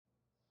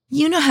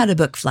You know how to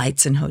book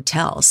flights and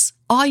hotels.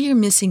 All you're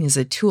missing is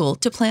a tool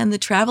to plan the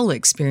travel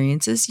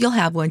experiences you'll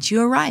have once you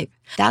arrive.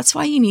 That's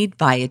why you need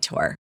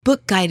Viator.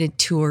 Book guided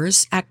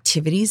tours,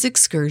 activities,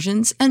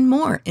 excursions, and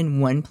more in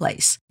one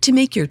place to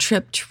make your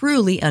trip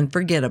truly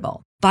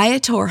unforgettable.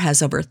 Viator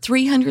has over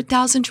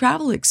 300,000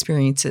 travel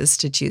experiences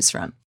to choose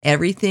from.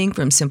 Everything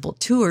from simple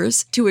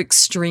tours to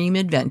extreme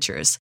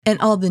adventures and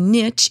all the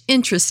niche,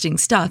 interesting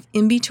stuff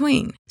in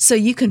between. So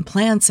you can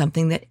plan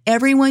something that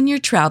everyone you're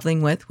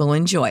traveling with will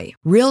enjoy.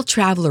 Real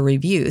traveler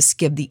reviews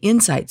give the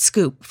inside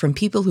scoop from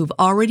people who've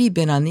already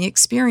been on the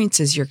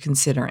experiences you're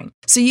considering.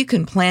 So you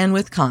can plan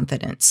with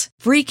confidence.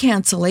 Free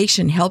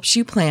cancellation helps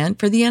you plan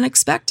for the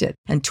unexpected.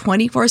 And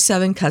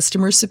 24/7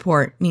 customer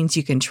support means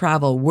you can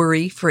travel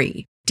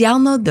worry-free.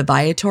 Download the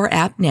Viator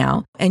app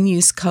now and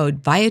use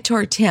code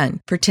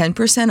Viator10 for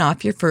 10%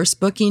 off your first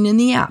booking in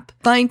the app.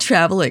 Find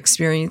travel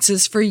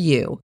experiences for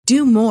you.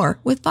 Do more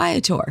with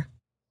Viator.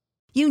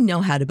 You know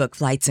how to book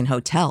flights and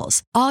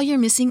hotels. All you're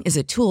missing is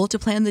a tool to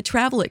plan the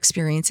travel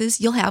experiences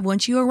you'll have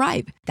once you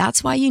arrive.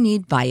 That's why you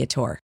need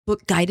Viator.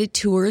 Book guided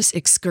tours,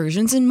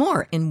 excursions, and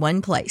more in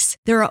one place.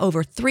 There are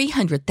over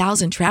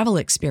 300,000 travel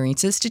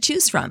experiences to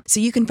choose from,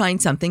 so you can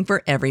find something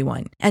for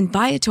everyone. And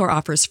Viator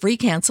offers free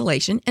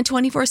cancellation and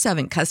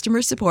 24/7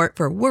 customer support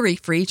for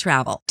worry-free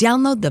travel.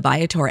 Download the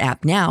Viator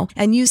app now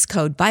and use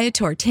code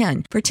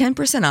Viator10 for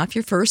 10% off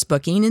your first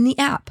booking in the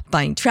app.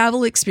 Find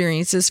travel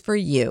experiences for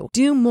you.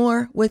 Do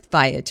more with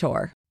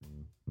Viator.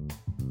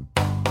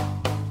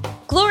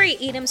 Glory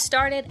Edim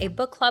started a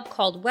book club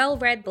called Well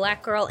Read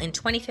Black Girl in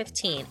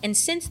 2015, and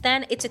since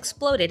then, it's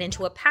exploded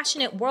into a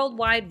passionate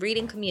worldwide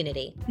reading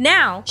community.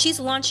 Now, she's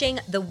launching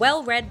the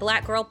Well Read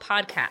Black Girl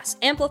podcast,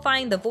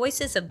 amplifying the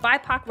voices of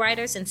BIPOC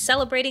writers and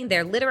celebrating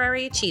their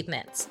literary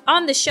achievements.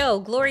 On the show,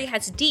 Glory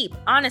has deep,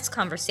 honest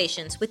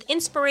conversations with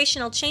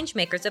inspirational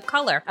changemakers of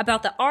color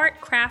about the art,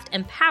 craft,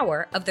 and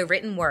power of the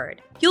written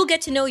word. You'll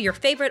get to know your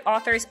favorite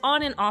authors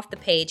on and off the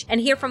page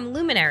and hear from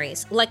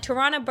luminaries like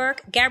Tarana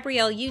Burke,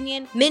 Gabrielle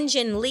Union,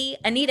 Min-Jin Lee,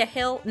 Anita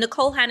Hill,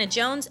 Nicole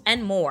Hannah-Jones,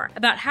 and more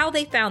about how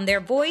they found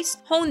their voice,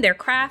 honed their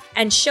craft,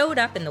 and showed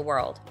up in the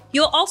world.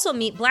 You'll also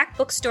meet Black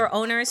bookstore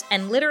owners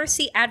and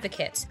literacy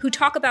advocates who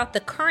talk about the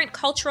current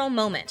cultural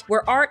moment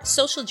where art,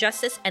 social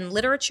justice, and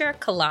literature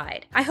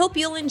collide. I hope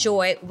you'll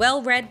enjoy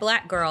Well Read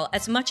Black Girl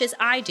as much as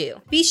I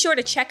do. Be sure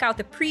to check out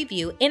the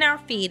preview in our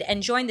feed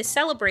and join the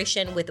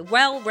celebration with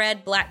Well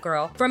Read Black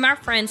Girl from our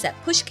friends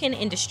at Pushkin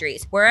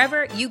Industries,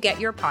 wherever you get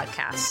your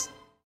podcasts.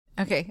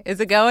 Okay, is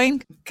it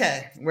going?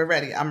 Okay, we're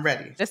ready. I'm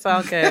ready. It's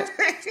all good.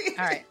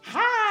 All right.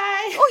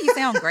 Hi. Oh, you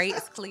sound great.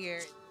 It's clear.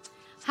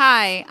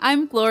 Hi,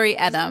 I'm Glory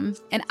Edim,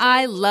 and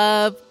I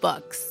love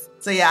books.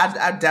 So yeah,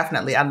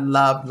 I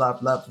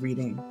loved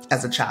reading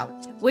as a child.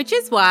 Which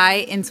is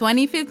why in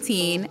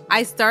 2015,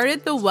 I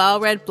started the Well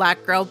Read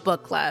Black Girl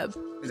Book Club.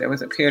 There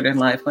was a period in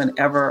life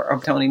whenever a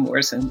Toni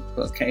Morrison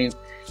book came,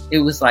 it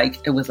was like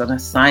it was an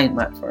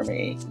assignment for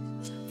me.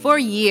 For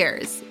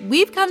years,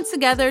 we've come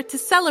together to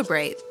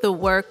celebrate the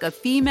work of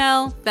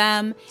female,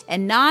 femme,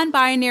 and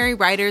non-binary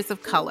writers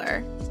of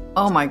color.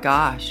 Oh my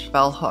gosh,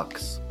 bell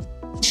hooks.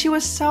 She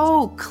was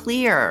so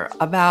clear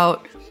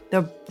about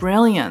the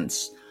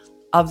brilliance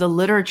of the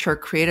literature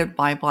created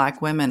by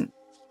Black women.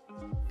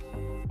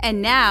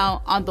 And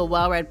now, on the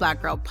Well Read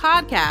Black Girl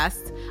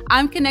podcast,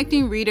 I'm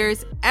connecting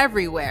readers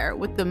everywhere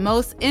with the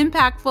most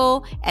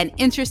impactful and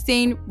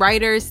interesting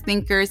writers,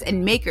 thinkers,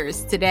 and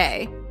makers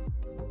today.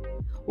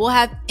 We'll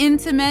have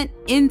intimate,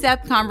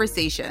 in-depth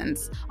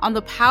conversations on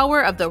the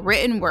power of the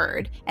written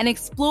word and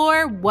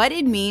explore what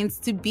it means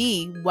to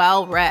be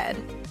well-read.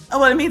 Oh,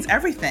 well, it means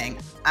everything.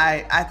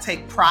 I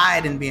take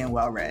pride in being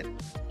well-read.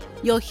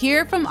 You'll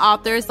hear from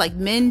authors like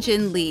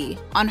Min-Jin Lee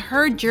on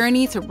her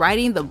journey to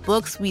writing the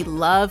books we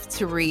love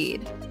to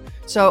read.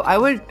 So I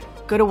would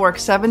go to work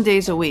 7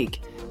 days a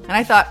week, and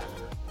I thought,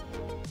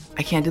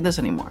 I can't do this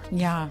anymore.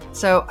 Yeah.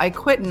 So I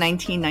quit in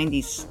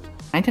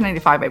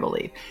 1995, I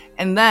believe.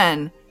 And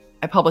then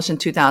I published in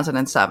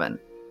 2007,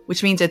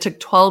 which means it took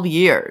 12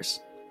 years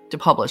to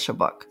publish a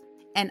book.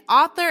 And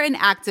author and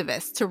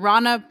activist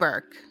Tarana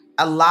Burke.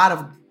 A lot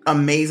of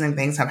amazing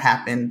things have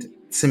happened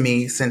to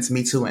me since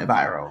Me Too went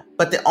viral.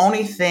 But the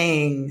only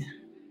thing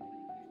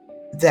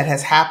that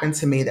has happened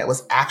to me that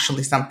was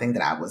actually something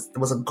that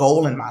was a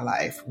goal in my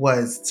life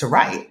was to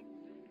write.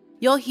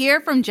 You'll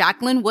hear from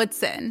Jacqueline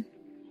Woodson.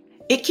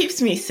 It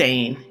keeps me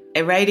sane.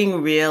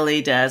 Writing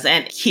really does,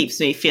 and keeps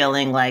me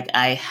feeling like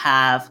I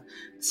have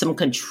some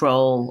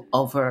control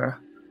over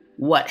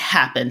what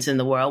happens in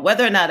the world,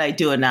 whether or not I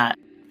do or not.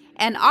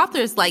 And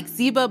authors like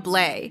Ziba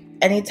Blay.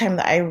 Anytime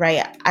that I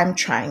write, I'm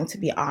trying to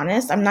be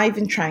honest. I'm not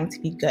even trying to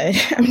be good.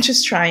 I'm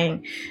just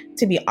trying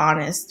to be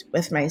honest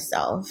with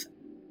myself.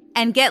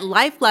 And get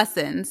life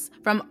lessons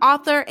from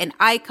author and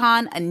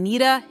icon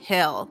Anita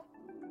Hill.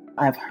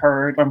 I've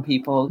heard from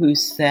people who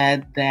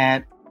said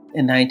that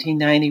in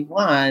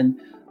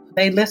 1991,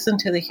 they listened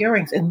to the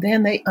hearings and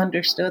then they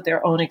understood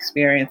their own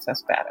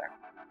experiences better.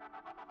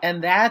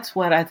 And that's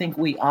what I think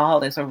we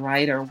all as a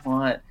writer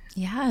want.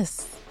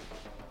 Yes.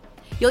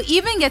 You'll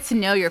even get to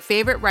know your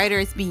favorite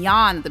writers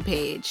beyond the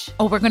page.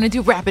 Oh, we're going to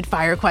do rapid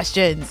fire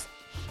questions.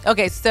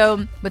 Okay,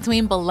 so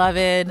between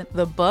Beloved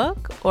the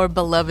book or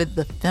Beloved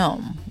the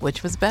film,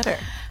 which was better?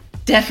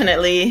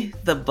 Definitely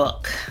the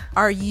book.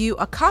 Are you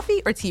a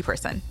coffee or tea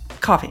person?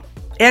 Coffee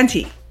and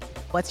tea.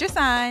 What's your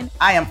sign?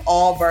 I am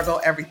all Virgo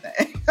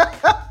everything.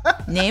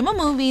 Name a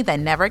movie that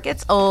never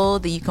gets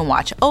old that you can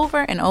watch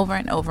over and over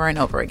and over and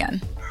over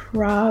again.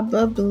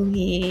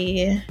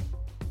 Probably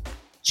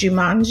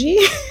Jumanji.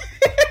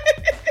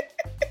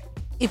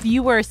 If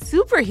you were a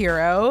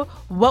superhero,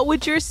 what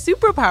would your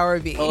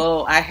superpower be?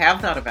 Oh, I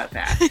have thought about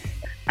that.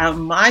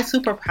 My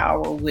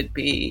superpower would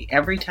be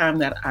every time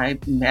that I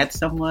met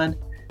someone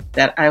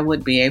that I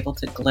would be able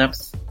to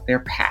glimpse their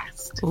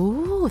past.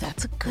 Ooh,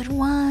 that's a good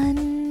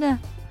one.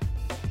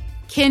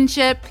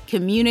 Kinship,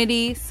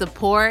 community,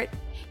 support.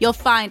 You'll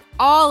find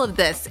all of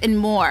this and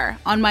more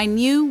on my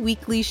new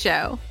weekly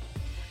show.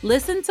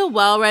 Listen to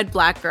Well Read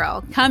Black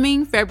Girl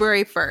coming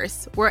February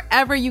 1st,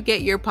 wherever you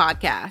get your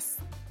podcasts.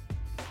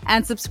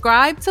 And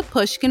subscribe to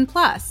Pushkin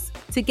Plus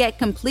to get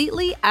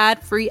completely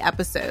ad-free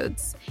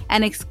episodes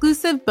and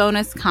exclusive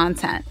bonus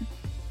content.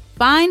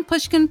 Find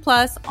Pushkin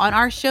Plus on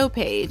our show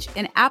page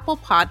in Apple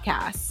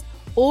Podcasts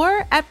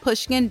or at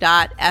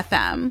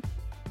pushkin.fm.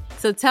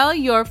 So tell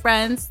your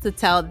friends to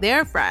tell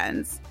their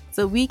friends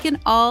so we can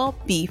all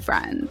be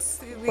friends.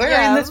 We're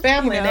in this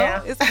family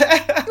now. We're in a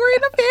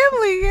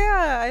family.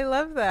 Yeah, I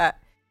love that.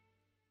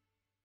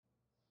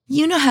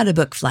 You know how to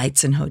book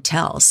flights and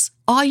hotels.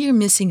 All you're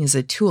missing is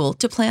a tool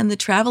to plan the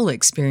travel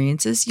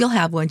experiences you'll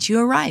have once you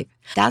arrive.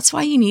 That's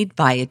why you need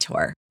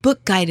Viator.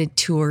 Book guided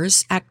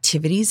tours,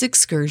 activities,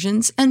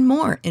 excursions, and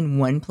more in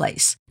one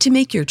place to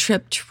make your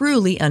trip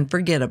truly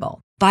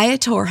unforgettable.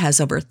 Viator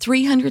has over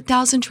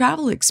 300,000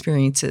 travel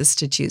experiences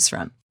to choose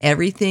from.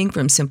 Everything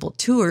from simple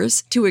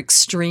tours to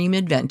extreme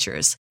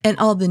adventures and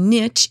all the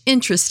niche,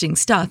 interesting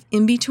stuff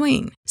in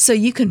between. So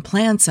you can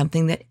plan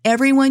something that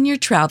everyone you're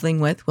traveling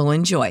with will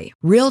enjoy.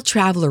 Real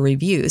traveler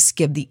reviews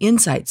give the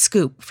inside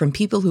scoop from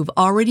people who've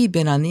already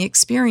been on the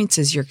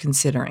experiences you're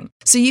considering.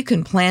 So you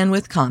can plan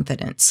with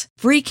confidence.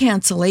 Free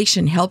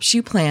cancellation helps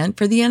you plan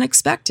for the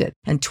unexpected.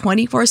 And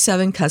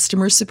 24/7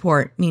 customer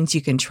support means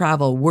you can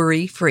travel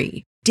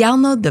worry-free.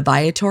 Download the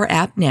Viator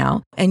app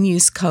now and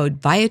use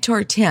code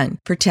Viator10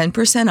 for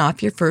 10%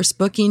 off your first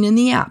booking in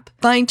the app.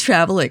 Find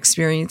travel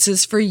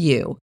experiences for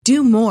you.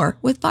 Do more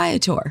with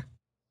Viator.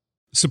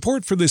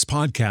 Support for this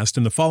podcast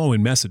and the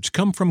following message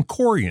come from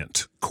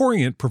Corient.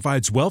 Corient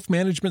provides wealth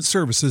management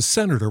services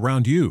centered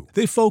around you.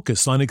 They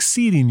focus on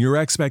exceeding your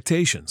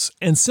expectations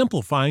and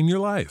simplifying your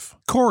life.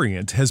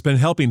 Corient has been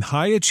helping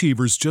high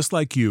achievers just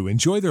like you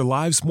enjoy their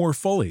lives more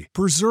fully,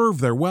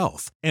 preserve their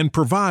wealth, and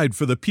provide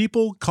for the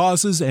people,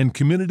 causes, and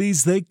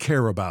communities they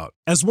care about.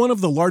 As one of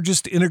the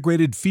largest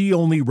integrated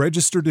fee-only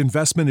registered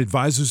investment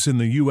advisors in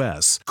the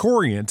U.S.,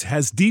 Corient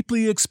has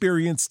deeply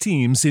experienced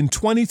teams in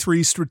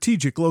 23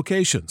 strategic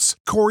locations.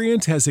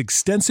 Corient has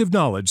extensive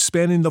knowledge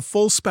spanning the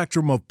full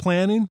spectrum of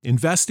planning,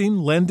 investing,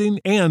 lending,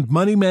 and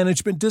money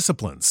management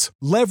disciplines.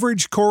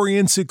 Leverage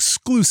Corient's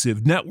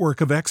exclusive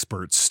network of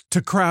experts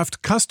to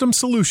craft custom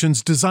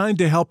solutions designed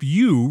to help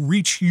you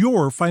reach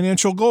your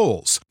financial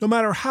goals, no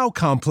matter how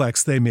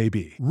complex they may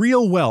be.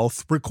 Real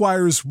wealth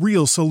requires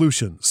real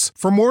solutions.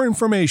 For more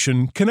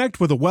information,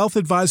 connect with a wealth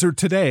advisor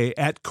today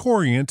at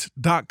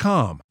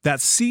Corient.com.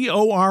 That's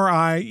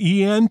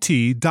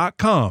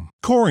Corient.com.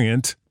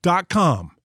 Corient.com.